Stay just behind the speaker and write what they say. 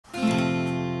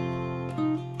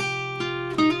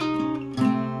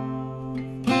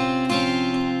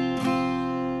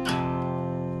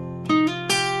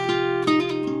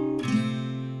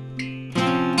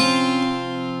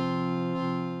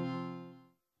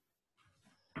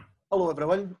Hello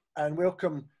everyone and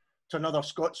welcome to another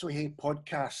Scots Whay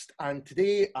podcast, and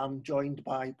today I'm joined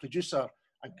by producer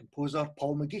and composer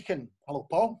Paul McGeechan. Hello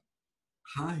Paul.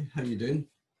 Hi, how you doing?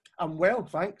 I'm well,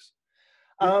 thanks.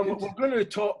 We're going to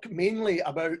talk mainly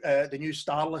about the new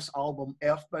Starless album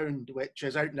Earthbound, which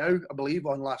is out now, I believe,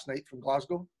 on Last Night From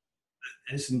Glasgow.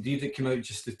 It's indeed, it came out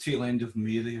just the tail end of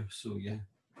May there, so yeah.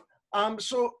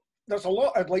 So there's a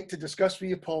lot I'd like to discuss with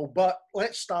you, Paul, but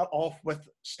let's start off with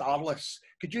Starless.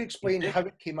 Could you explain how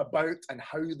it came about and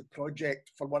how the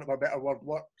project, for want of a better word,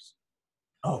 works?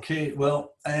 Okay,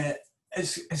 well,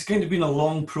 it's kind of been a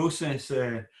long process.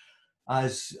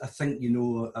 As I think you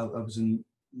know, I was in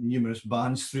numerous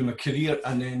bands through my career,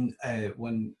 and then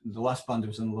when the last band I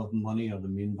was in, Love and Money, or the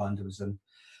main band I was in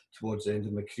towards the end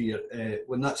of my career,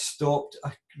 when that stopped,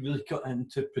 I really got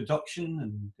into production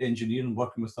and engineering,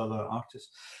 working with other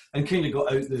artists, and kind of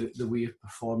got out the way of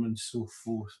performing and so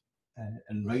forth,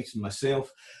 and writing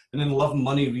myself. And then Love and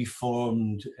Money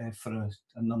reformed for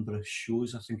a number of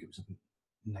shows. I think it was about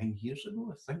 9 years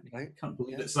ago, I think. Right. I can't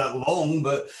believe it's that long,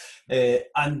 but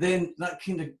and then that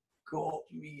kind of got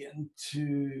me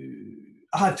into,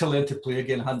 I had to learn to play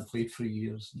again. I hadn't played for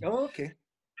years. Oh, okay.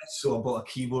 So I bought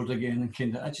a keyboard again and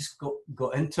kind of, I just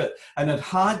got into it. And I'd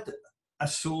had a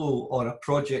solo or a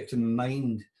project in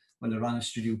mind when I ran a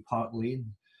studio in Park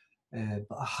Lane,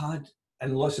 but I had,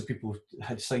 and lots of people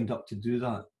had signed up to do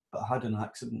that, but I had an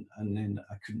accident and then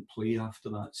I couldn't play after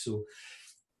that. So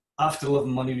after Love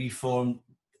and Money reformed,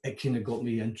 it kind of got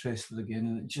me interested again,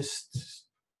 and it just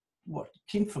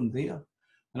came from there.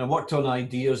 And I worked on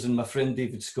ideas, and my friend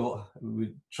David Scott,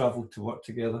 we travelled to work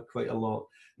together quite a lot,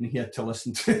 and he had to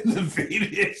listen to the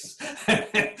various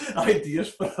ideas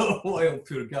for a while,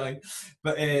 poor guy.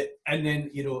 But and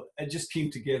then, you know, it just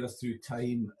came together through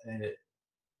time,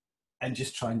 and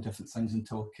just trying different things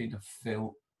until I kind of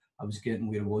felt I was getting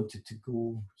where I wanted to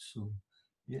go. So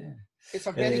yeah. It's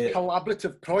a very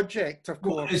collaborative project, of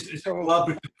course. Well, it's a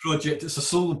collaborative project. It's a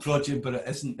solo project, but it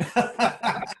isn't.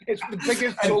 It's the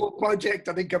biggest solo project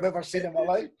I think I've ever seen in my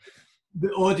life.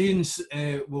 The audience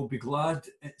will be glad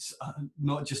it's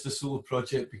not just a solo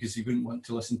project, because you wouldn't want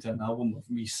to listen to an album of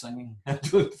me singing, I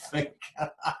don't think.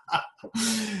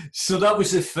 So that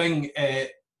was the thing.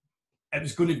 It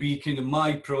was going to be kind of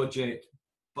my project,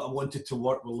 but I wanted to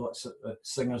work with lots of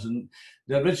singers. And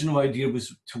the original idea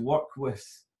was to work with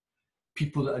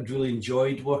people that I'd really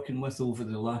enjoyed working with over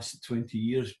the last 20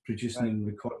 years, producing and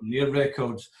recording their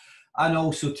records, and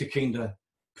also to kind of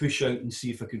push out and see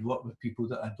if I could work with people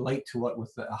that I'd like to work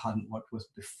with that I hadn't worked with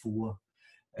before.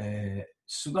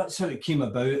 So that's how it came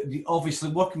about. Obviously,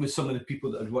 working with some of the people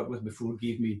that I'd worked with before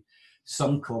gave me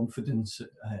some confidence,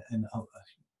 and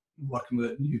working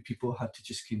with new people, I had to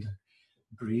just kind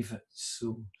of brave it.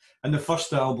 So, and the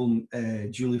first album,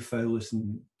 Julie Fowlis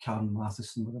and Karen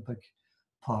Matheson were a big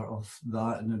part of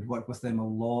that, and I'd worked with them a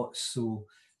lot, so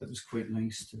it was quite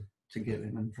nice to get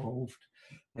them involved.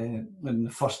 And the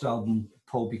first album,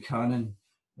 Paul McGeechan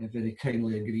very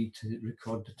kindly agreed to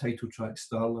record the title track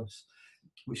Starless,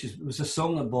 which was a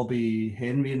song that Bobby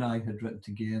Henry and I had written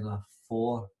together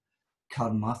for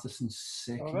Karen Matheson's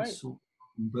second solo.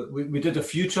 But we did a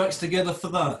few tracks together for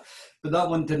that, but that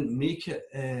one didn't make it.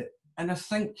 And I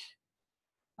think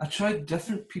I tried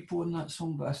different people in that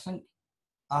song, but I think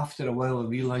after a while I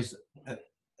realised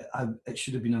it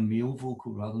should have been a male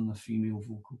vocal rather than a female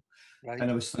vocal. Right. And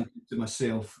I was thinking to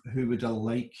myself, who would I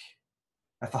like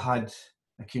if I had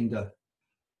a kind of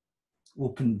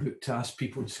open book to ask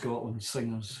people in Scotland,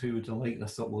 singers, who would I like? And I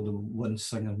thought, well, the one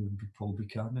singer would be Paul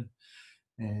McGeechan.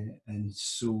 And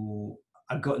so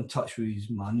I got in touch with his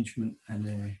management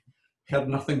and heard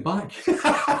nothing back.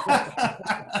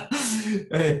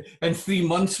 And 3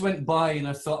 months went by, and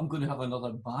I thought, I'm going to have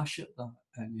another bash at that.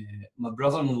 And my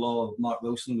brother-in-law, Mark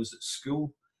Wilson, was at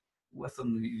school with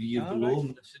him the year below. Right.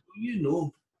 And I said, well, you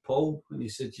know Paul? And he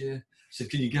said, yeah. I said,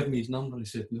 can you give me his number? He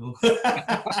said, no.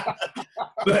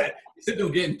 But he said, they'll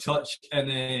get in touch. And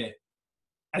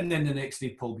then the next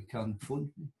day, Paul McGeechan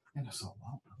phoned me. And I thought,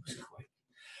 wow, that was quick.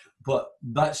 But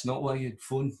that's not why he had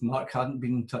phoned. Mark hadn't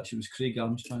been in touch. It was Craig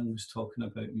Armstrong who was talking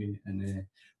about me. And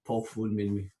Paul phoned me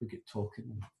and we got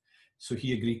talking. So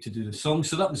he agreed to do the song.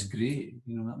 So that was great.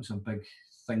 You know, that was a big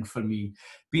thing for me.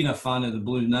 Being a fan of the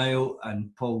Blue Nile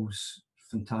and Paul's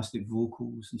fantastic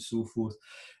vocals and so forth.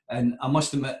 And I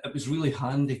must admit, it was really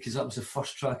handy because that was the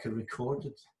first track I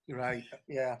recorded. Right,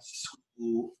 yeah.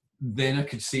 So then I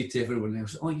could say to everyone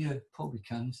else, oh yeah, Paul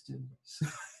McGeechan's doing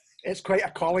this. It's quite a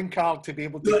calling card to be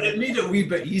able to... But it made it a wee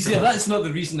bit easier. That's not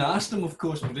the reason I asked him, of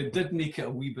course, but it did make it a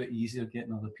wee bit easier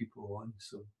getting other people on.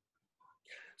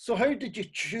 So how did you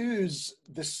choose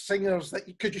the singers that...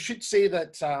 Because you should say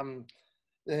that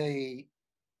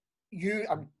you,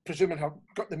 I'm presuming, have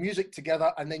got the music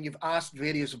together, and then you've asked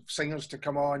various singers to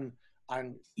come on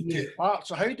and take part.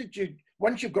 So how did you,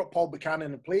 once you've got Paul McGeechan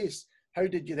in place, how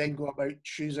did you then go about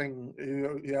choosing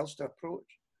who else to approach?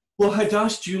 Well, I'd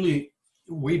asked Julie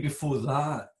way before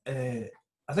that.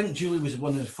 I think Julie was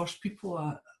one of the first people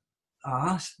I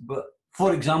asked. But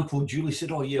for example, Julie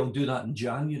said, "Oh yeah, I'll do that in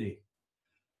January."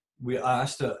 I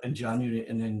asked her in January,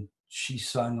 and then she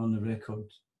sang on the record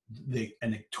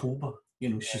in October. You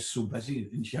know, she's so busy,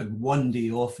 and she had one day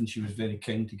off, and she was very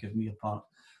kind to give me a part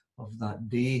of that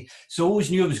day. So I always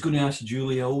knew I was going to ask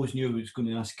Julie. I always knew I was going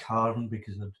to ask Karen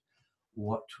because I'd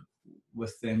worked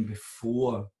with them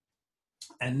before.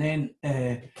 And then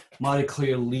Mary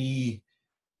Claire Lee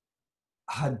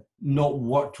had not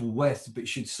worked with, but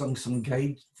she'd sung some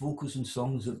guide vocals and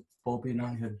songs that Bobby and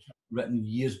I had written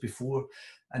years before.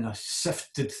 And I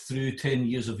sifted through 10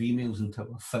 years of emails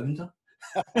until I found her.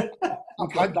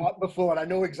 I've had that before. I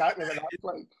know exactly what that's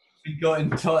like. We got in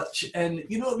touch, and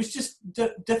you know, it was just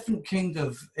different kind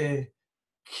of.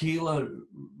 Kayla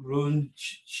Rowan,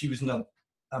 she was in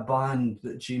a band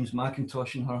that James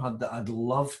McIntosh and her had that I'd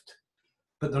loved,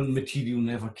 but their material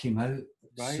never came out.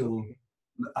 Right. So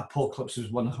Apocalypse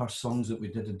was one of her songs that we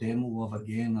did a demo of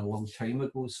again a long time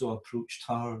ago. So I approached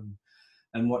her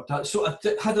and worked that. So I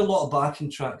had a lot of backing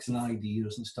tracks and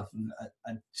ideas and stuff, and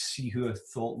I'd see who I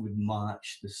thought would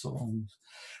match the songs.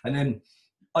 And then,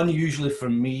 unusually for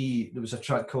me, there was a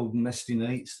track called Misty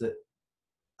Nights that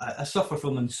I suffer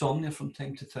from insomnia from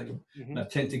time to time. And I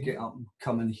tend to get up and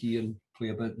come in here and play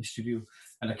about in the studio.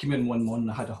 And I came in one morning,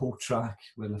 I had a whole track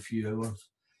within a few hours.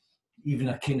 Even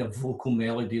a kind of vocal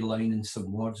melody line and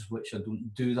some words, which I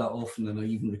don't do that often. And I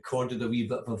even recorded a wee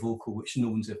bit of a vocal, which no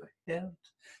one's ever heard,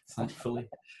 thankfully.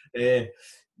 And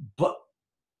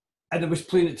I was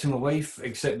playing it to my wife,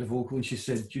 except the vocal, and she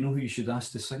said, "Do you know who you should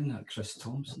ask to sing that? Chris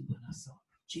Thompson." And I thought,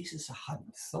 Jesus, I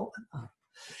hadn't thought of that.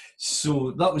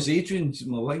 So that was Adrian's,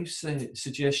 my wife's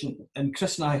suggestion. And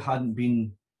Chris and I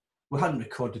we hadn't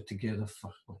recorded together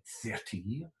for like 30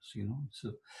 years, you know.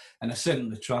 So, and I sent him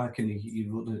the track, and he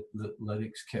wrote the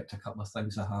lyrics, kept a couple of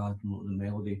things I had, and wrote the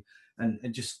melody. And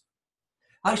it just,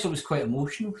 actually, I was quite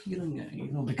emotional hearing it,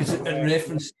 you know, because it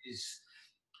references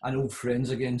an old Friends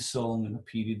Again song in a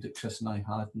period that Chris and I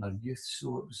had in our youth.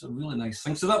 So it was a really nice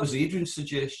thing. So that was Adrian's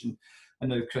suggestion.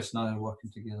 And now Chris and I are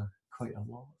working together quite a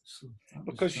lot. So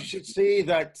because you should say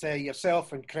that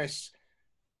yourself and Chris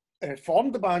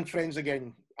formed the band Friends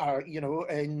Again. You know,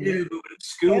 in we were at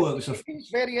school. It was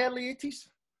very early 80s.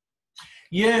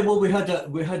 Yeah, well, we had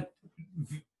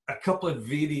a couple of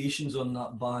variations on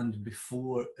that band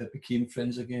before it became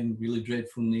Friends Again. Really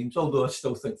dreadful names, although I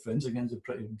still think Friends Again's a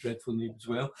pretty dreadful name as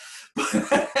well.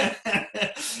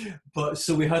 But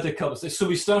so we had a couple. So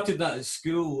we started that at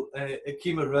school. It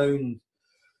came around.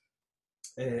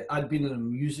 I'd been in a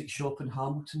music shop in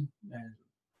Hamilton,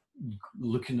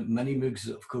 looking at mini moogs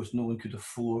that, of course, no one could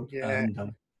afford,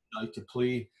 and tried to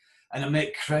play. And I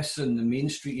met Chris in the main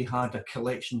street. He had a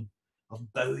collection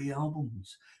of Bowie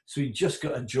albums. So he just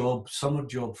got a summer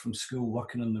job from school,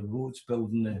 working on the roads,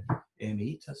 building the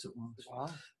M8, as it was. Wow.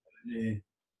 And,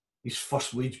 his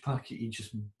first wage packet, he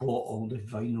just bought all the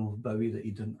vinyl of Bowie that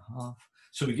he didn't have.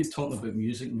 So we get talking about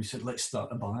music, and we said, let's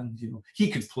start a band. You know, he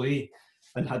could play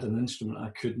and had an instrument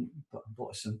I couldn't, but I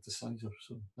bought a synthesizer,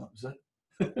 so that was it.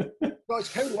 Well,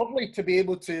 it's kind of lovely to be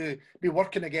able to be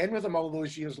working again with him all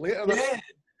those years later. Yeah,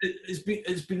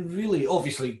 it's been really,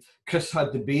 obviously, Chris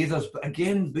had the Bathers, but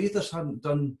again, Bathers hadn't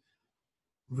done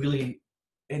really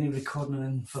any recording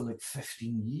in for like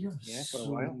 15 years. Yeah, for a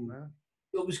while. Yeah.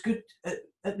 It was good.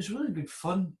 It was really good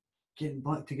fun getting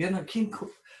back together. It came.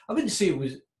 I wouldn't say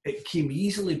it came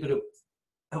easily, but it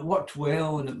worked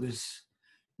well, and it was,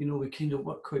 you know, we kind of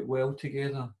worked quite well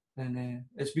together. And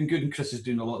it's been good, and Chris is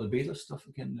doing a lot of the Bathers stuff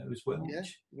again now as well.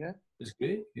 Yeah, it's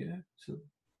great. Yeah, so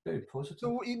very positive.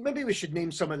 So maybe we should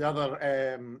name some of the other.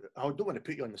 I don't want to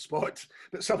put you on the spot,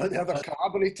 but some of the other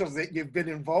collaborators that you've been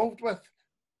involved with,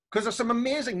 because there's some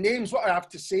amazing names. What I have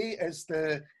to say is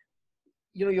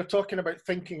you're talking about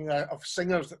thinking of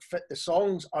singers that fit the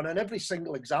songs, and in every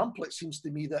single example, it seems to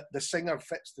me that the singer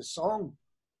fits the song.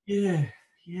 Yeah.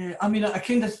 I mean,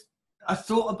 I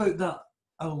thought about that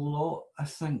a lot, I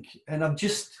think, and I've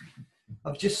just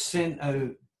sent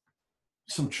out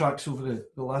some tracks over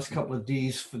the last couple of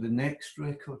days for the next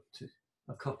record to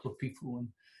a couple of people, and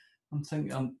I'm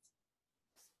thinking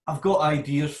I've got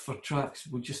ideas for tracks.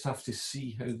 We'll just have to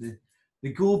see how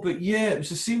they go. But yeah, it was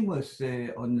the same with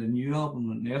on the new album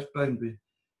on Earthbound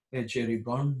with Jerry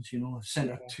Burns. You know, I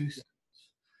sent her two things,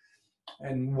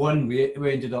 and one we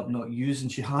ended up not using.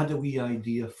 She had a wee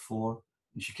idea for,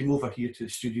 and she came over here to the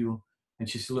studio And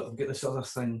she said, look, I've got this other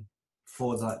thing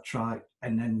for that track.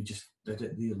 And then we just did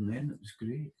it there and then. It was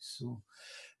great. So,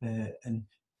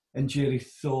 and Jerry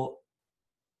thought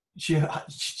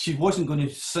she wasn't going to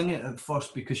sing it at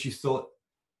first because she thought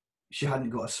she hadn't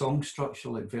got a song structure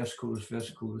like verse, chorus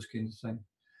kind of thing.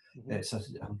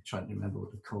 I'm trying to remember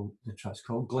what the track's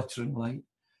called, Glittering Light.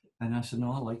 And I said,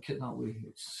 no, I like it that way.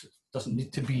 It doesn't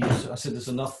need to be. I said, there's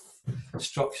enough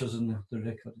structures in the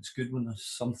record. It's good when there's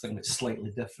something that's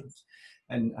slightly different.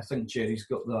 And I think Jerry's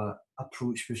got that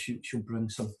approach where she'll bring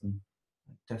something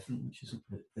different, which is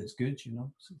it's good, you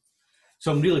know.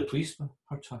 So I'm really pleased with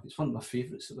her track. It's one of my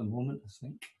favourites at the moment, I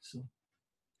think. So.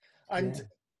 And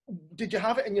did you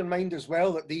have it in your mind as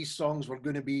well that these songs were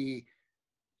going to be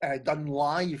done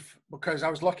live? Because I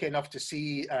was lucky enough to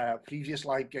see a previous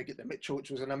live gig at the Mitchell,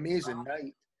 which was an amazing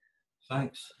night.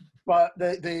 Thanks. But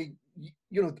the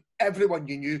you know, everyone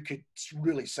you knew could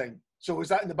really sing. So was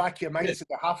that in the back of your mind that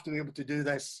you have to be able to do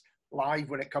this live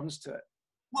when it comes to it?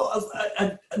 Well,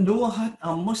 no,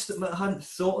 I must admit I hadn't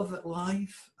thought of it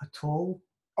live at all.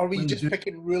 Or were you just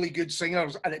picking really good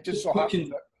singers and it just so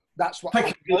happened that that's what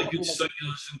picking really good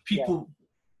singers and people,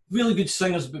 really good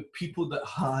singers, but people that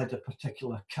had a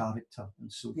particular character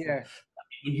and so forth. Yeah.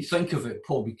 When you think of it,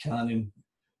 Paul McGeechan,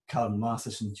 Karen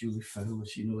Matheson, Julie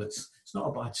Fowles, you know, it's not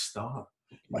a bad start.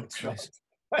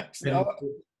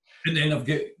 And then I've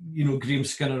got, you know, Graham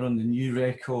Skinner on the new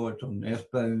record on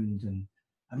Earthbound, and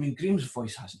I mean, Graham's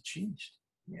voice hasn't changed.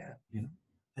 Yeah, you know,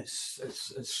 it's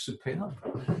superb.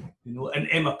 You know, and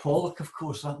Emma Pollock, of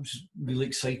course, that was really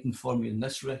exciting for me in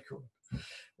this record.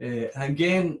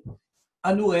 Again,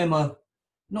 I know Emma,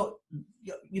 not,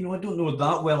 you know, I don't know her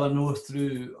that well. I know her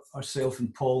through herself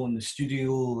and Paul in the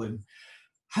studio, and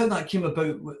how that came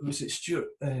about. Was it Stuart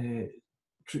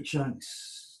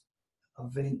Cruikshank's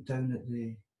event down at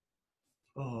the,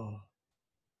 I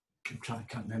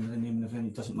can't remember the name of the event,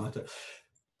 it doesn't matter.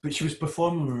 But she was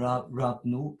performing Rab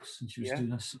Noakes, and she was doing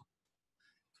this.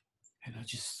 And I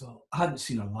just thought, I hadn't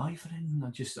seen her live or anything.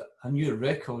 I knew her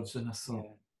records, and I thought,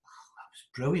 that was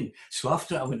brilliant. So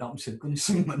after I went up and said, I'm going to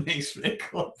sing my next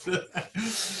record.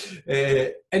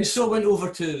 And so I went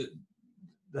over to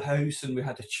the house and we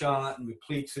had a chat and we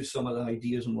played through some of the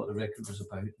ideas and what the record was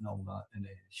about and all that. And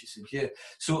she said, yeah.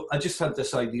 So I just had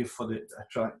this idea for a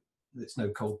track that's now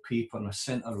called Paper, and I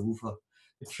sent her over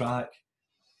the track.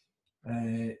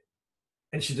 And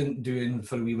she didn't do anything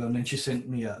for a wee while, and then she sent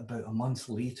me about a month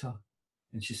later,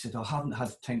 and she said, I haven't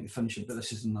had time to finish it, but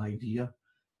this is an idea. And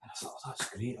I thought, that's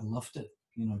great, I loved it.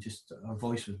 You know, just her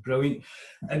voice was brilliant.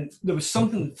 And there was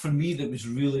something for me that was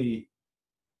really,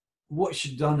 what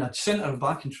she'd done, I'd sent her a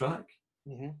backing track,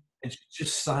 and she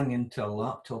just sang into a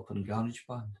laptop on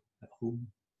GarageBand at home.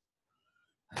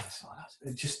 And I thought,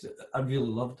 I really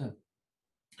loved it.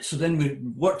 So then we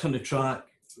worked on the track,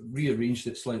 rearranged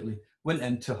it slightly, went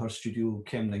into her studio,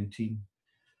 Chem 19,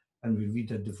 and we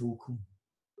redid the vocal,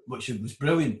 which was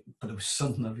brilliant, but it was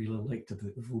something I really liked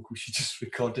about the vocal. She just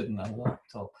recorded in her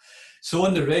laptop. So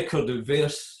on the record, the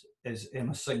verse is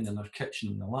Emma singing in her kitchen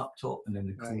on the laptop, and then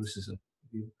the chorus is in the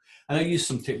studio. And I used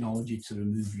some technology to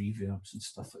remove reverbs and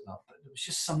stuff like that, but there was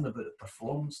just something about the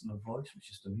performance and her voice was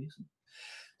just amazing.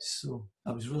 So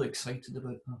I was really excited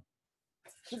about that.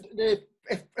 So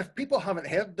if people haven't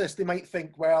heard this, they might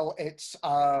think, well, it's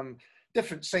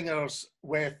different singers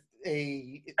with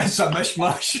a... It's a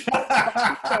mishmash.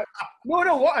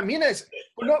 No, what I mean is,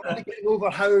 we're not really getting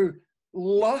over how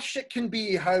lush it can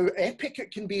be, how epic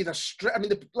it can be. Let's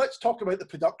talk about the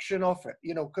production of it,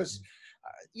 you know, because,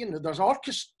 you know, there's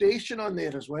orchestration on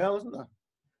there as well, isn't there?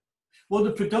 Well,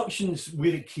 the production's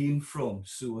where it came from.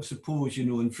 So I suppose, you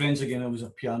know, in Friends Again, I was a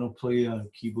piano player, a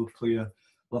keyboard player,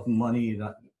 Loving Money,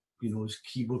 that, you know, was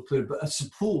keyboard player. But I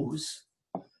suppose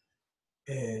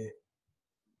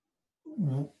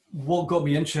what got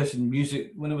me interested in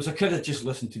music, when I was a kid, I just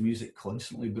listened to music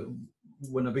constantly. But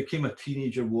when I became a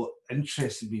teenager, what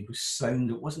interested me was sound.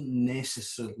 It wasn't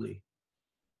necessarily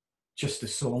just the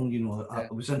song, you know. I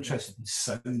was interested in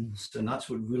sounds, and that's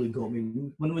what really got me.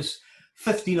 When I was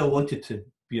 15, I wanted to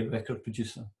be a record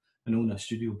producer and own a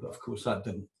studio, but of course that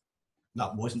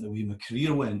wasn't the way my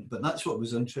career went, but that's what I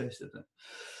was interested in.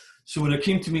 So when I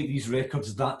came to make these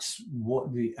records, that's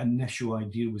what the initial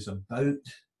idea was about.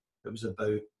 It was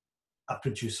about a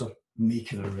producer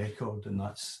making a record, and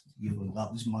that's, you know,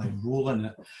 that was my role in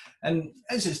it. And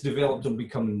as it's developed, I'm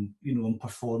becoming, you know, I'm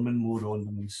performing more on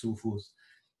them and so forth.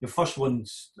 The first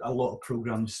one's a lot of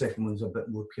programs, second one's a bit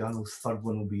more piano, third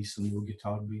one will be some more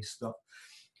guitar-based stuff.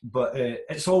 But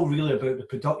it's all really about the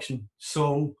production,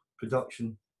 song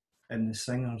production, and the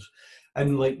singers.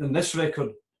 And like in this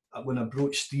record, when I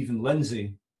broached Stephen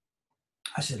Lindsay,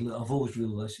 I said, look, I've always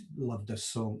really loved this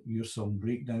song, your song,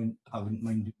 Breakdown. I wouldn't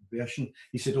mind doing a version.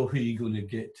 He said, oh, who are you going to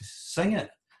get to sing it?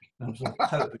 And I was like,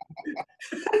 how?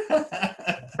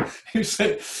 He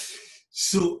said,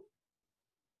 so,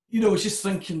 I was just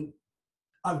thinking,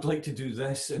 I would like to do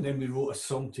this. And then we wrote a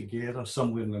song together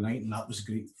somewhere in the night, and that was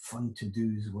great fun to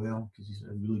do as well, because he's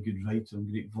a really good writer and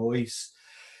great voice.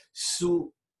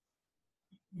 So,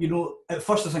 at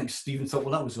first I think Stephen thought,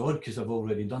 well, that was odd because I've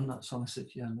already done that song. I said,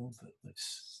 yeah, no, but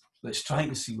let's try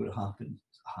to see what happens.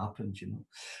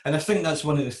 And I think that's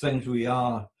one of the things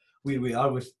where we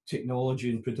are with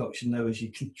technology and production now, is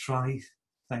you can try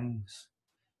things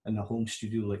in a home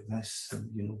studio like this,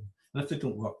 and if they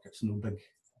don't work, it's no big.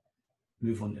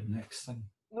 Move on to the next thing.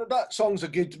 That song's a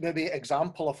good maybe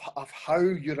example of how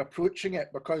you're approaching it,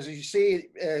 because as you say,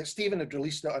 Stephen had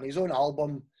released it on his own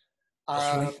album.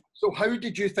 Right. So how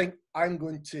did you think I'm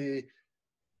going to,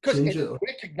 because it's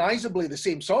recognisably the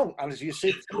same song, and as you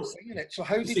said, still singing it. So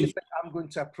how did you think I'm going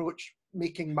to approach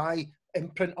making my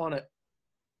imprint on it?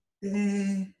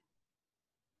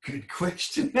 Good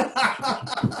question.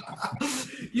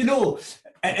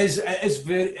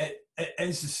 It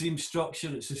is the same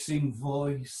structure, it's the same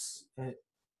voice.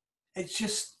 It's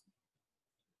just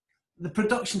the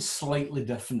production's slightly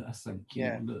different, I think.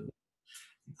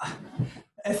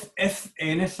 If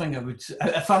anything, I would say,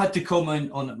 if I had to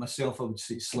comment on it myself, I would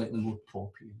say it's slightly more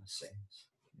poppy in a sense.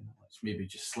 It's maybe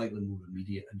just slightly more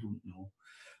immediate. I don't know,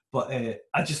 but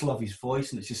I just love his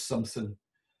voice, and it's just something.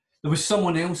 There was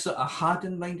someone else that I had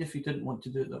in mind if he didn't want to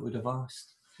do it that I would have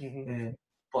asked. Mm-hmm.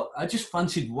 But I just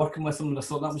fancied working with him, and I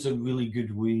thought that was a really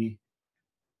good way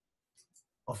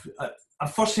of. I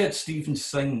first heard Stephen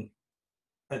sing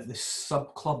at the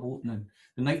Sub Club opening,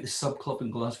 the night the Sub Club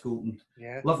in Glasgow opened.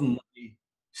 Yeah. Love and Money,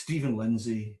 Stephen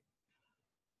Lindsay,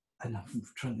 and I'm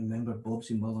trying to remember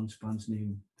Bobsy Mullen's band's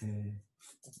name.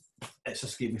 It's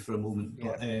escaped me for a moment.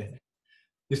 Yeah. But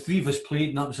the three of us played,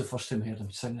 and that was the first time I heard him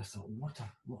sing. I thought, what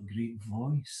a great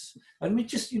voice. And we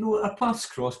just, our paths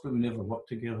crossed, but we never worked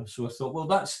together. So I thought, well,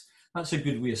 that's a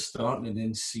good way of starting, and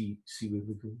then see where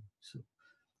we go. So,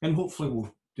 and hopefully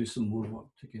we'll do some more work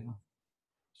together.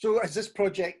 So has this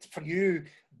project for you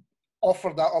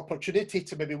offered that opportunity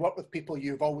to maybe work with people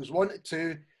you've always wanted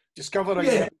to, discover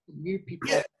new people,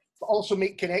 but also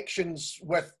make connections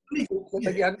with people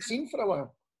that you hadn't seen for a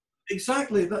while?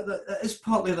 Exactly, that is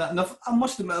partly that. And I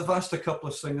must admit, I've asked a couple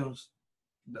of singers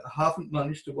that I haven't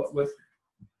managed to work with,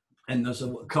 and there's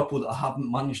a couple that I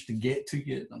haven't managed to get to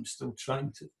yet. I'm still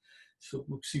trying to. So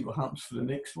we'll see what happens for the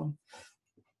next one.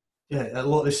 Yeah, a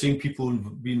lot of the same people will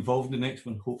be involved in the next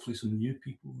one, hopefully some new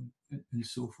people and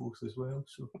so forth as well.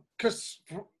 So, because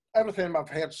everything I've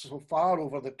heard so far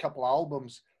over the couple of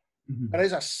albums, there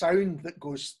is a sound that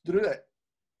goes through it,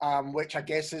 which I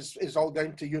guess is all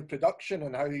down to your production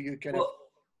and how you kind of...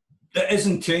 It is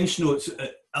intentional.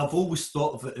 I've always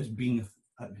thought of it as being, it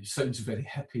sounds very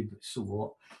hippie, but so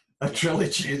what? A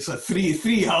trilogy. It's a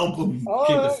three album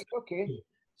kind of thing. Okay.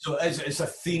 So it's a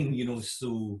theme,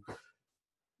 so...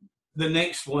 The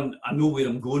next one, I know where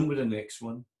I'm going with the next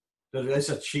one. There is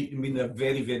a change. I mean, they're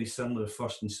very, very similar,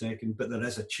 first and second, but there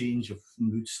is a change of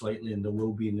mood slightly, and there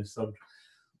will be in the third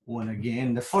one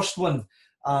again. The first one,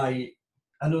 I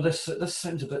know this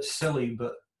sounds a bit silly,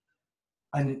 but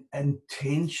I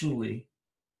intentionally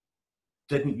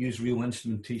didn't use real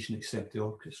instrumentation except the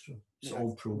orchestra. It's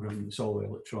all programming, it's all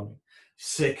electronic.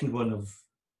 Second one, I've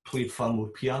played far more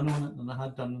piano on it than I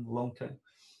had done in a long time.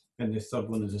 And the third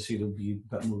one, as I say, there'll be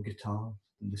a bit more guitar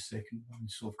than the second one.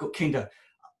 So I've got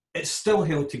it's still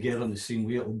held together in the same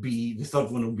way. The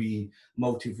third one will be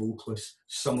multi-vocalist.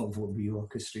 Some of it will be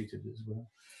orchestrated as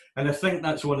well. And I think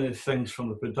that's one of the things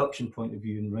from a production point of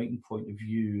view and writing point of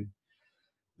view,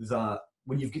 that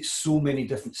when you've got so many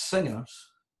different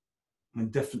singers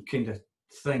and different kind of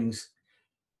things,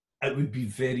 it would be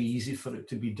very easy for it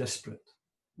to be disparate.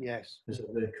 Yes. As a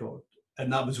record.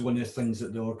 And that was one of the things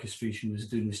that the orchestration was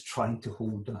doing, was trying to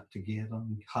hold that together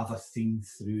and have a theme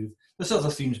through. There's other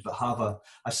themes, but have a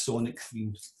sonic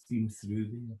theme through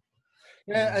there.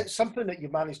 Yeah, it's something that you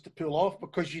managed to pull off,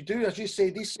 because you do, as you say,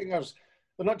 these singers,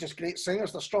 they're not just great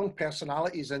singers, they're strong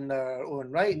personalities in their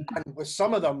own right. And with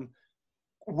some of them,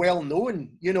 well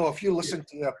known. If you listen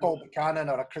to a Paul McGeechan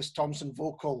or a Chris Thompson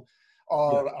vocal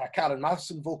or a Karen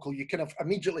Matheson vocal, you kind of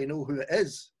immediately know who it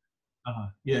is.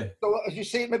 Yeah. So as you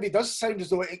say, it maybe does sound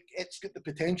as though it's got the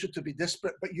potential to be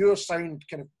disparate, but your sound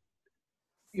kind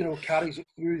of, carries it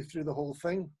through the whole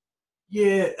thing.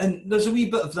 Yeah, and there's a wee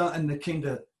bit of that in the kind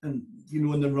of, in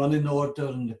the running order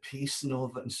and the pacing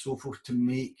of it and so forth, to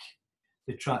make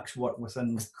the tracks work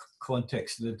within the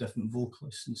context of the different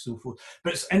vocalists and so forth.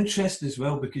 But it's interesting as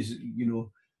well because,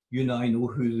 you and I know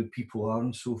who the people are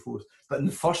and so forth. But in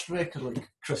the first record, like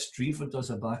Chris Drever does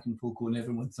a backing vocal and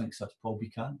everyone thinks that's Paul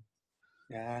Buchanan.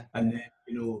 Yeah. And then,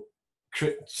 you know,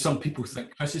 some people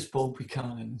think Chris is Paul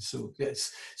Buchanan. So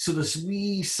there's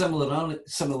wee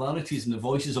similarities in the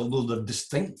voices, although they're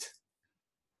distinct.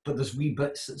 But there's wee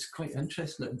bits that's quite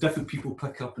interesting that different people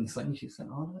pick up and things. You think,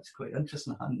 oh, that's quite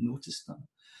interesting. I hadn't noticed that.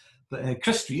 But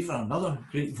Chris Drever, another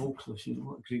great vocalist, you know,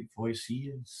 what a great voice he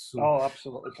is. So oh,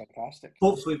 absolutely fantastic.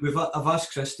 hopefully, I've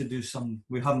asked Chris to do some.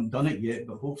 We haven't done it yet,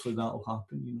 but hopefully that'll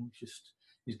happen. You know,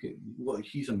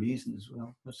 he's amazing as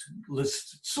well.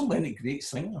 There's so many great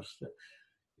singers that,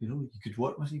 you know, you could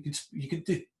work with. You could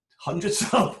do hundreds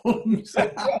of albums.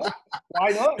 Why not? Why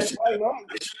not?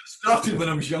 I should have started when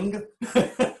I was younger.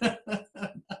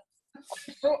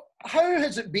 So, how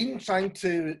has it been trying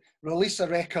to release a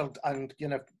record and, you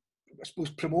know, I suppose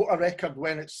promote a record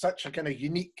when it's such a kind of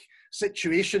unique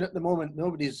situation at the moment?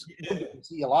 Nobody can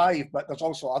see you live, but there's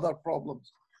also other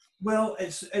problems. Well,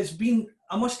 it's been,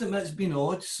 I must admit, it's been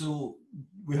odd. So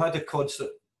we had a concert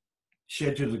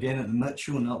scheduled again at the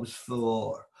Mitchell, and that was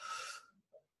for,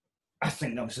 I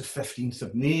think that was the 15th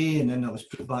of May, and then that was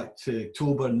put back to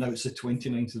October, and now it's the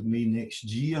 29th of May next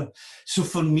year. So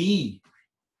for me,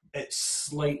 it's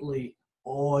slightly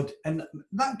odd, and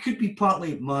that could be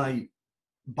partly my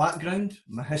background,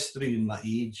 my history, and my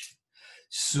age.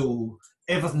 So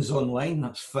everything's online,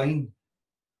 that's fine.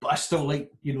 But I still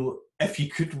like, you know, if you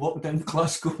could walk down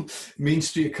Glasgow Main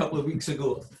Street a couple of weeks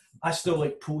ago, I still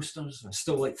like posters, I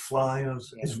still like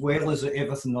flyers, as well as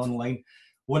everything online.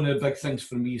 One of the big things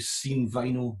for me is seeing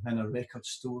vinyl in a record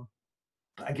store.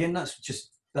 But again, that's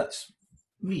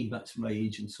me, that's my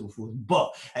age and so forth.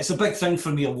 But it's a big thing for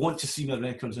me. I want to see my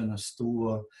records in a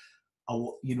store.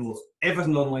 You know,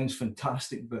 everything online's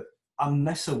fantastic, but I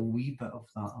miss a wee bit of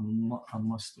that, I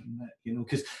must admit, you know,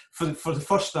 because for the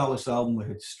first Starless album, we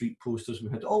had street posters,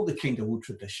 we had all the kind of old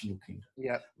traditional kind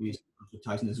of ways of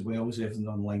advertising, as well as everything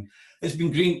online. It's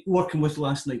been great working with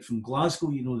Last Night From Glasgow.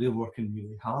 You know, they're working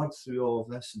really hard through all of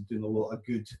this and doing a lot of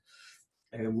good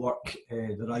work.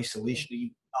 Their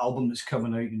Isolation album that's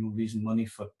coming out, you know, raising money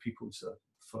for people,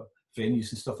 for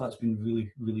venues and stuff. That's been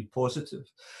really, really positive.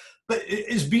 But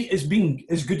it's been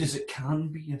as good as it can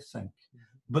be, I think.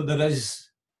 But there is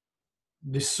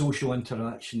this social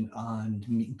interaction and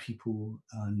meeting people,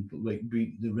 and like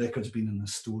the records being in the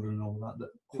store and all that.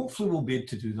 That hopefully we'll be able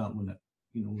to do that when it,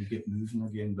 you know, we get moving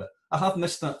again. But I have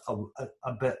missed that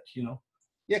a bit, you know.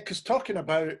 Yeah, because talking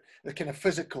about the kind of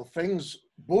physical things,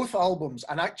 both albums,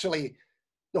 and actually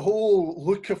the whole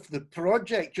look of the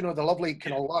project, you know, the lovely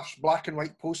kind of lush black and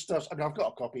white posters. I mean, I've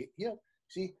got a copy here.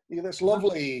 See, this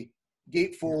lovely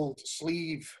gatefold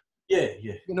sleeve. Yeah.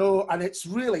 You know, and it's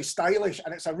really stylish,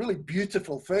 and it's a really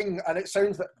beautiful thing. And it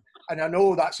sounds that, and I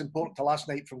know that's important to Last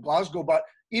Night From Glasgow, but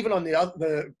even on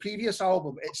the previous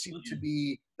album, it seemed to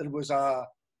be, there was a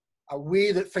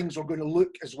way that things were going to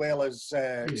look as well as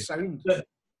sound.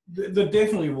 There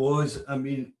definitely was. I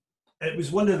mean, it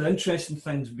was one of the interesting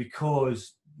things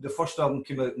because the first album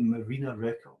came out in Marina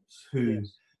Records, who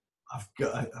have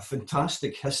got a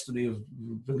fantastic history of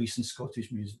releasing Scottish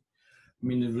music. I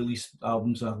mean, the released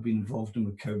albums I've been involved in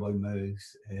with Cowboy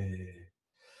Mouth,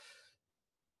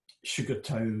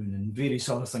 Sugartown, and various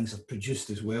other things I've produced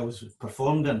as well as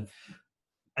performed in.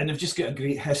 And they've just got a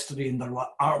great history, and their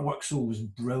artwork's always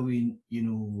brilliant, you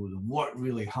know, they work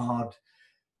really hard.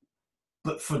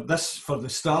 But for the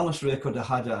Starless record, I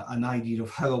had an idea of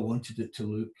how I wanted it to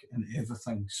look and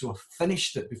everything. So I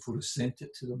finished it before I sent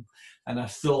it to them. And I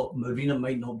thought Marina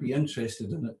might not be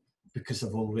interested in it because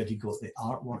I've already got the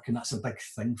artwork, and that's a big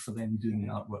thing for them, doing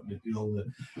the artwork, to do all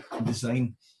the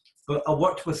design. But I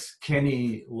worked with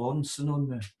Kenny Lawson on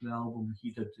the album.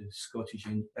 He did the Scottish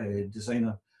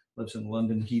designer, lives in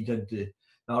London. He did the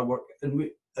artwork. And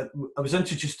I was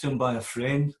introduced to him by a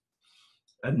friend,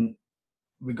 and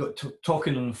we got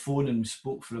talking on the phone and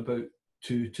spoke for about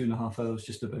two and a half hours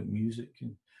just about music,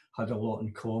 and had a lot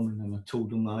in common. And I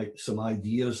told him some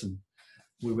ideas, and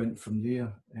we went from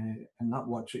there. And that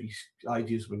worked. His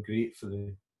ideas were great for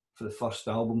the first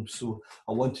album. So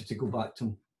I wanted to go back to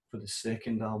him for the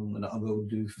second album, and I will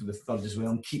do for the third as well,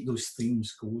 and keep those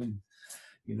themes going.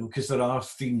 You know, because there are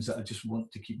themes that I just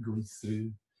want to keep going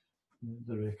through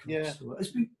the record. Yeah. So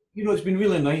it's been, you know, it's been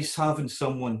really nice having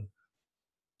someone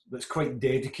that's quite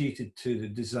dedicated to the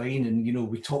design. And, you know,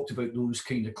 we talked about those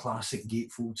kind of classic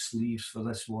gatefold sleeves for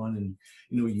this one, and,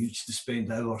 you know, you used to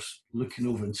spend hours looking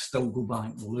over and still go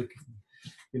back and look.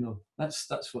 You know, that's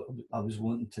what I was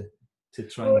wanting to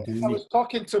try and do. I was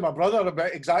talking to my brother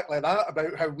about exactly that,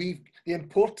 about how the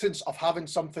importance of having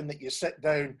something that you sit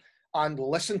down and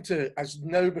listened to has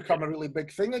now become a really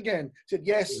big thing again. Said,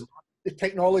 yes, the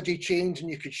technology changed and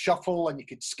you could shuffle and you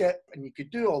could skip and you could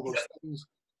do all those things.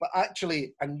 But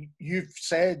actually, and you've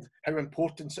said how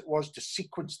important it was to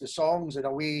sequence the songs in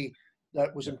a way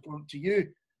that was important to you.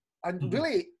 And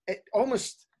really, it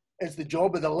almost is the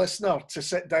job of the listener to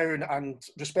sit down and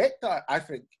respect that, I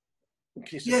think.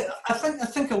 Yeah, I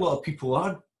think a lot of people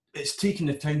are. It's taking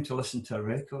the time to listen to a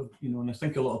record, you know, and I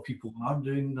think a lot of people are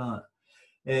doing that.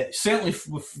 Certainly,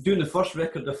 with doing the first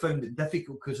record, I found it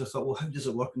difficult because I thought, well, how does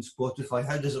it work in Spotify?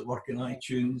 How does it work in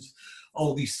iTunes?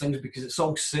 All these things, because it's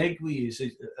all segues.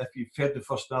 If you've heard the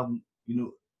first album, you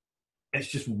know, it's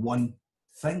just one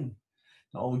thing.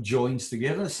 It all joins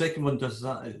together. The second one does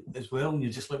that as well, and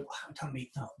you're just like, well, how do I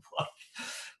make that work?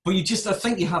 But I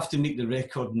think you have to make the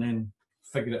record and then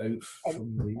figure it out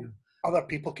from there. Other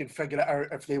people can figure it out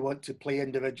if they want to play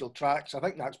individual tracks. I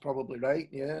think that's probably right,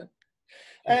 yeah.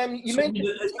 You mentioned...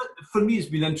 For me, it's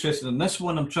been interesting in this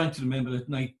one. I'm trying to remember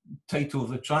the title of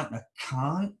the track, and I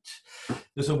can't.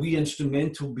 There's a wee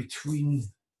instrumental between...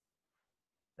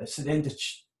 It's at the end of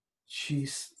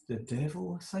Chase the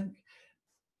Devil, I think.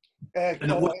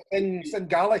 It's in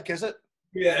Gaelic, is it?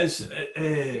 Yeah, it's...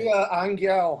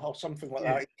 Angel or something like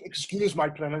that. Excuse my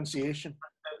pronunciation.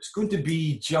 It's going to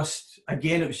be just,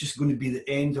 again, it was just going to be the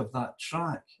end of that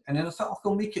track. And then I thought,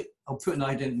 I'll put an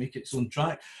ident and make it its own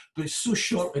track. But it's so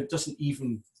short, it doesn't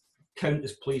even count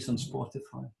as plays on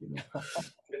Spotify.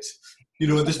 You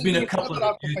know, there's been a couple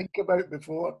of... to think about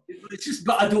before. It's just,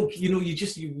 but I don't, you know,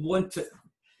 you want it.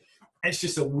 It's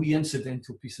just a wee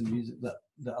incidental piece of music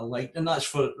that I liked. And that's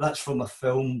from a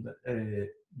film that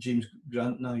James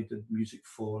Grant and I did music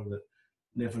for that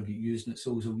never get used, and it's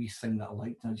always a wee thing that I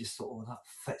liked, and I just thought, oh, that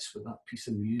fits with that piece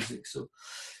of music. So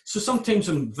sometimes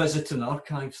I'm visiting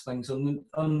archives things. On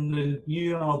the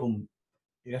new album,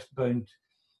 Earthbound,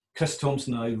 Chris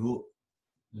Thompson and I wrote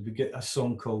a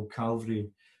song called Calvary.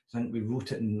 I think we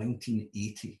wrote it in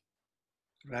 1980.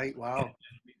 Right, wow.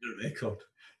 The record.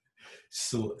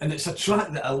 So, and it's a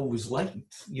track that I always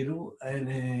liked, you know, and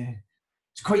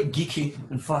it's quite geeky.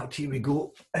 In fact, here we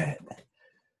go.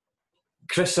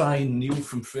 Chris, I, and Neil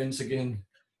from Friends Again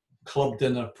clubbed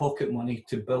in our pocket money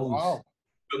to build a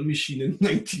drum machine in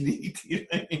 1980.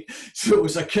 Right? So it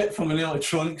was a kit from an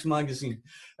electronics magazine.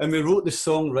 And we wrote the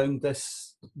song around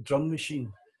this drum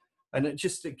machine. And it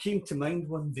came to mind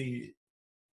one day.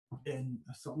 And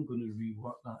I thought, I'm going to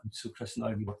rework that. And so Chris and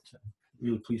I reworked it.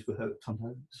 Really pleased with how it turned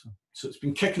out. So it's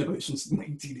been kicking about since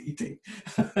 1980.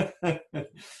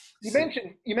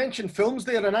 You mentioned films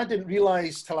there, and I didn't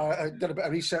realise till I did a bit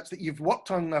of research that you've worked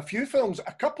on a few films,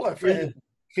 a couple of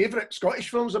favourite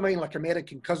Scottish films of mine, like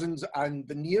American Cousins and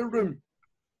The Near Room.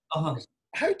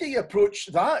 How do you approach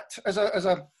that as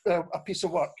a piece of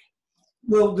work?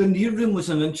 Well, The Near Room was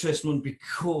an interesting one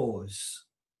because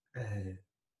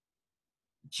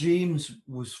James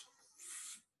was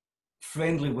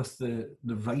friendly with the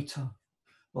writer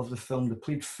of the film. They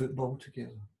played football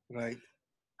together. Right.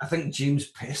 I think James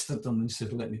pestered them and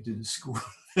said, let me do the score.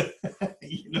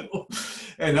 You know?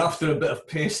 And after a bit of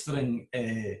pestering,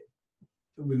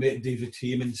 we met David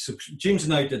Heyman. So James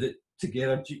and I did it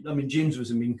together. I mean, James was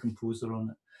the main composer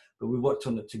on it, but we worked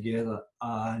on it together,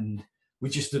 and we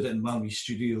just did it in Miami's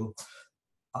studio,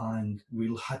 and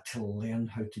we had to learn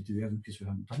how to do everything because we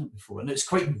hadn't done it before. And it's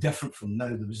quite different from now.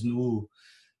 There was no...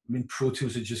 I mean, Pro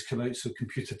Tools had just come out, so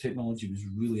computer technology was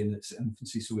really in its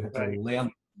infancy, so we had to learn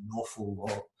an awful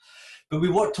lot. But we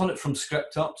worked on it from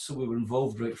script up, so we were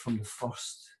involved right from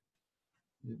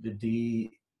the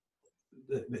day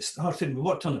that it started. We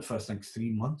worked on it for, I think,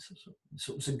 3 months or so.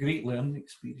 So it was a great learning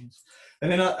experience.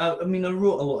 And then, I mean, I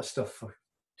wrote a lot of stuff for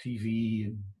TV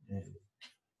and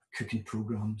cooking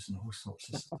programs and all sorts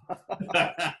of stuff.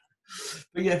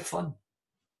 But yeah, fun.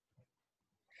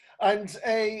 And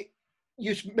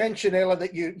you mentioned earlier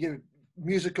that your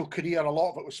musical career, a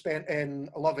lot of it was spent in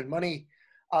Love and Money.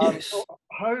 Yes. So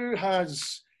how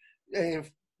has the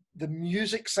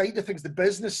music side of things, the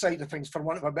business side of things, for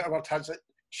want of a better word, has it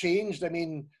changed? I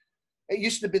mean, it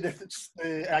used to be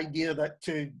the idea that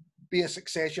to be a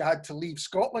success you had to leave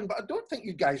Scotland, but I don't think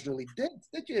you guys really did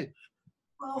you?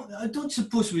 Well, I don't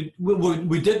suppose we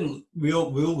didn't. We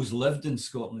always lived in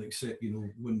Scotland, except, you know,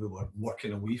 when we were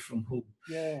working away from home.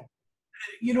 Yeah.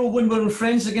 You know, when we were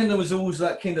Friends Again, there was always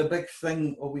that kind of big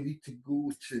thing, oh, we need to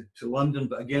go to London.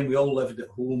 But again, we all lived at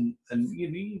home, and you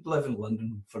know, you'd live in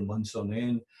London for months on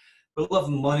end. But Love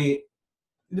and Money,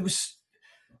 it was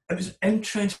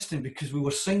interesting because we were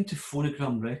signed to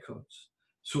Phonogram Records.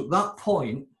 So at that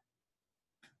point,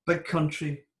 Big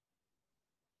Country,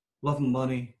 Love and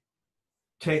Money,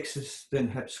 Texas,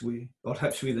 then Hipsway, or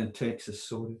Hipsway, then Texas,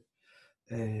 sorry.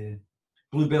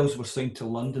 Bluebells were signed to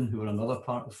London, who were another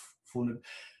part of Phone.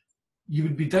 You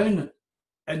would be down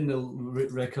in the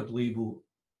record label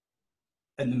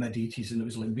in the mid-80s, and it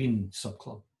was like being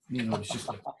Subclub. You know, it's just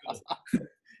like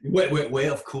Wet, Wet,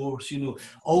 Wet, of course. You know,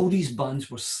 all these bands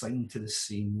were signed to the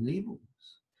same labels,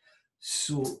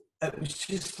 so it was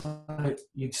just like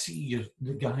you'd see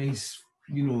the guys,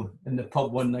 you know, in the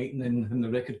pub one night and then in the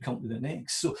record company the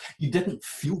next. So you didn't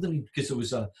feel the need because there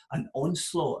was an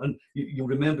onslaught. And you'll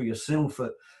remember yourself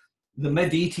at the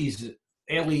mid-80s,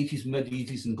 early 80s,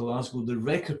 mid-80s in Glasgow, the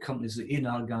record companies, the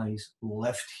A&R guys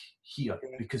left here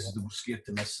because they were scared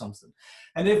to miss something.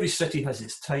 And every city has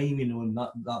its time, you know, and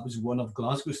that was one of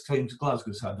Glasgow's times.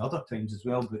 Glasgow's had other times as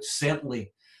well, but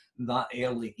certainly that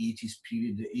early 80s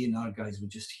period, the A&R guys were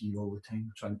just here all the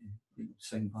time trying to, you know,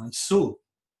 sign bands. So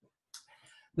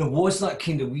there was that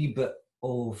kind of wee bit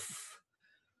of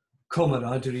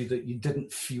camaraderie that you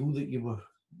didn't feel that you were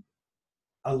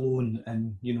alone,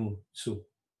 and, you know, so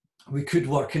we could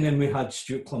work. And then we had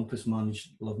Stuart Clumpus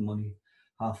managed Love Money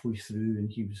halfway through, and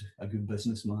he was a good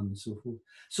businessman and so forth.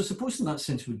 So I suppose in that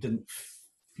sense we didn't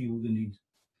feel the need,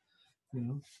 you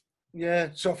know. Yeah,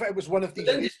 so if it was one of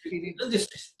these periods,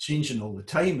 it's changing all the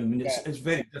time. I mean, it's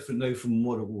very different now from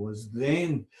what it was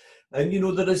then. And, you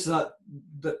know, there is that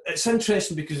it's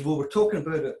interesting because we were talking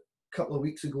about it a couple of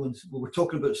weeks ago, and we were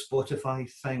talking about the Spotify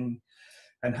thing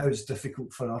and how it's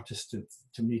difficult for artists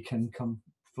to make income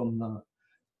from that.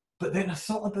 But then I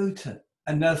thought about it,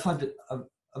 and now I've had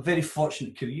a very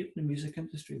fortunate career in the music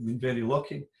industry. I've been very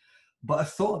lucky. But I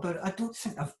thought about it. I don't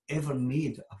think I've ever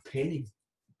made a penny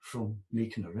from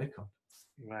making a record.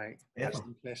 Right. That's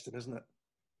interesting, isn't it?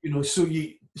 You know, so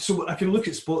I can look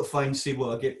at Spotify and say,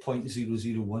 well, I get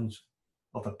 0.001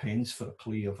 of a pence for a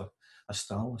play of a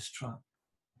Starless track.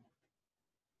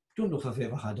 I don't know if I've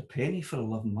ever had a penny for a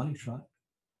Love and Money track.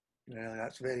 Yeah,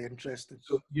 that's very interesting.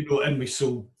 So, you know, and we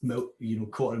sold, you know,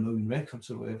 250,000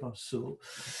 records or whatever. So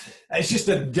it's just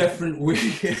a different way.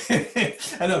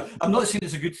 And I'm not saying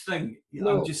it's a good thing.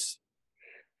 No. I'm just,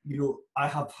 you know, I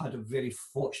have had a very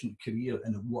fortunate career,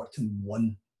 and it worked in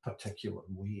one particular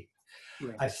way.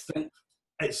 Right. I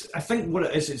think what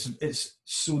it is, it's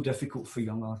so difficult for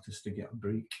young artists to get a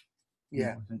break.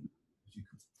 Yeah.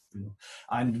 You know,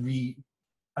 and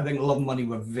I think Love and Money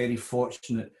were very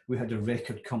fortunate. We had a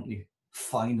record company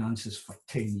finances for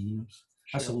 10 years.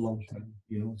 That's a long time,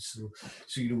 you know. So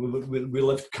you know, we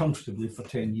lived comfortably for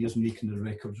 10 years making the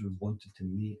records we wanted to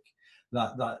make.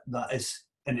 That is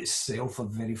in itself a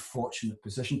very fortunate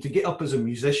position to get up as a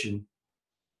musician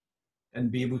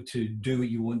and be able to do what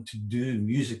you want to do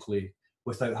musically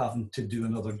without having to do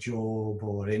another job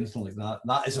or anything like that.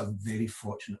 That is a very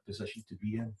fortunate position to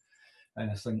be in.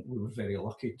 And I think we were very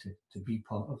lucky to be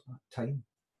part of that time.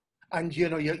 And, you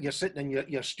know, you're sitting in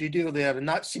your studio there, and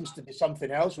that seems to be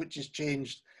something else which has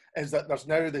changed, is that there's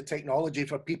now the technology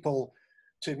for people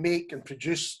to make and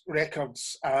produce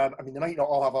records. I mean, they might not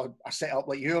all have a setup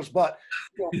like yours, but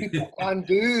you know, people can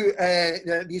do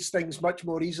these things much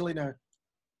more easily now.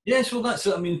 Yes, well, that's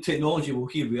it. I mean, technology, well,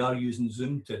 here we are using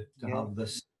Zoom to have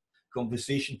this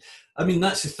conversation. I mean,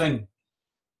 that's the thing.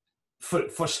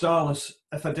 For Starless,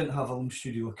 if I didn't have a home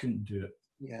studio, I couldn't do it.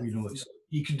 Yeah. You know,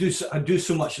 I do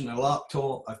so much in a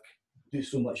laptop, I do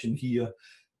so much in here,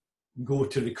 go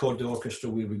to record the orchestra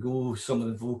where we go. Some of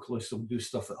the vocalists will do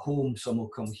stuff at home, some will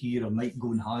come here, I might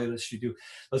go and hire a studio.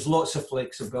 There's lots of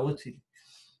flexibility.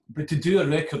 But to do a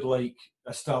record like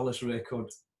a Starless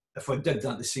record, if I did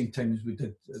that at the same time as we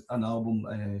did an album,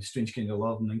 Strange Kind of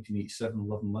Love, 1987,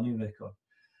 Love and Money record,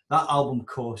 that album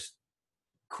cost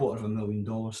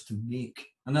 $250,000 to make.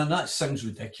 And then that sounds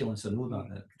ridiculous, I know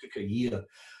that, it took a year.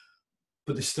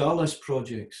 But the Starless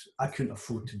projects, I couldn't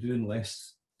afford to do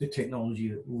unless the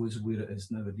technology was where it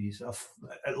is nowadays.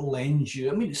 It lends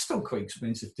you, I mean, it's still quite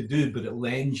expensive to do, but it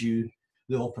lends you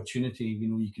the opportunity. You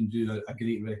know, you can do a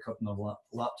great record on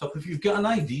a laptop. If you've got an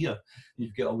idea,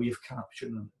 you've got a way of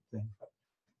capturing it, then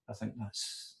I think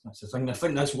that's the thing. I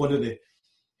think that's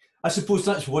I suppose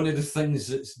that's one of the things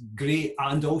that's great,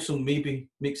 and also maybe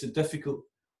makes it difficult.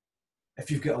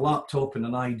 If you've got a laptop and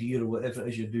an idea or whatever it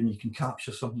is you're doing, you can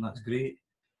capture something, that's great.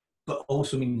 But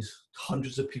also means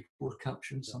hundreds of people are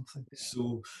capturing something.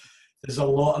 So there's a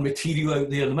lot of material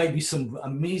out there. There might be some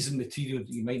amazing material that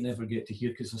you might never get to hear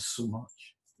because there's so much.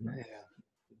 Yeah.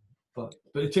 But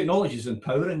the technology is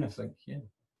empowering, I think, yeah.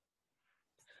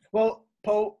 Well,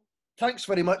 Paul, thanks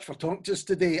very much for talking to us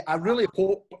today. I really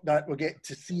hope that we'll get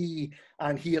to see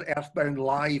and hear Earthbound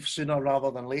live sooner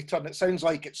rather than later. And it sounds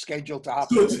like it's scheduled to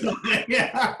happen.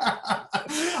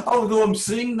 Although I'm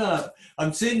saying that,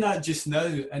 I'm saying that just now,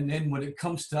 and then when it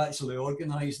comes to actually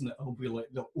organising it, I'll be like,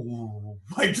 oh,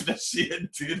 why did I say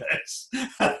it do this?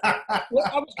 Well,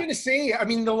 I was going to say, I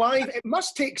mean, it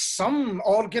must take some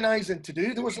organising to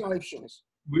do those live shows.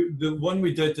 The one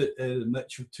we did at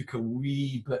Mitchell took a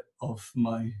wee bit of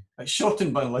it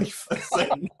shortened my life.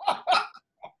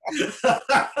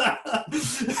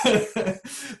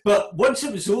 But once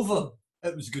it was over,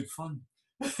 it was good fun.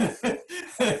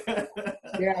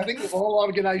 Yeah, I think we've all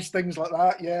organised things like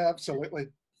that. Yeah, absolutely.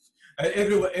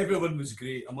 Everyone was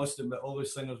great. I must admit, all the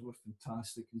singers were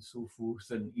fantastic and so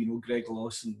forth, and Greg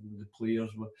Lawson and the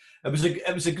players were.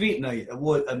 It was a great night. It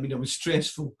was. I mean, it was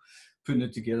stressful putting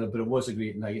it together, but it was a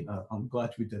great night. I'm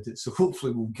glad we did it. So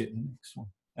hopefully we'll get the next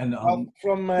one. And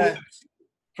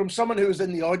from someone who was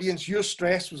in the audience, your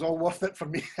stress was all worth it for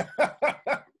me.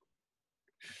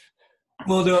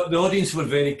 Well, the audience were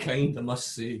very kind, I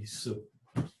must say.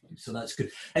 So that's good.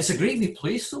 It's a great new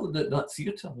place, though, that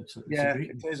theatre. Yeah,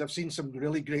 it is. I've seen some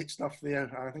really great stuff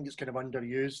there. I think it's kind of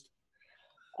underused.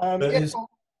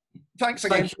 Thanks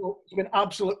again. It's been an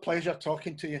absolute pleasure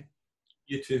talking to you.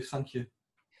 You too. Thank you.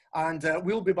 And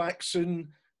we'll be back soon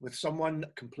with someone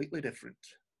completely different.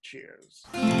 Cheers.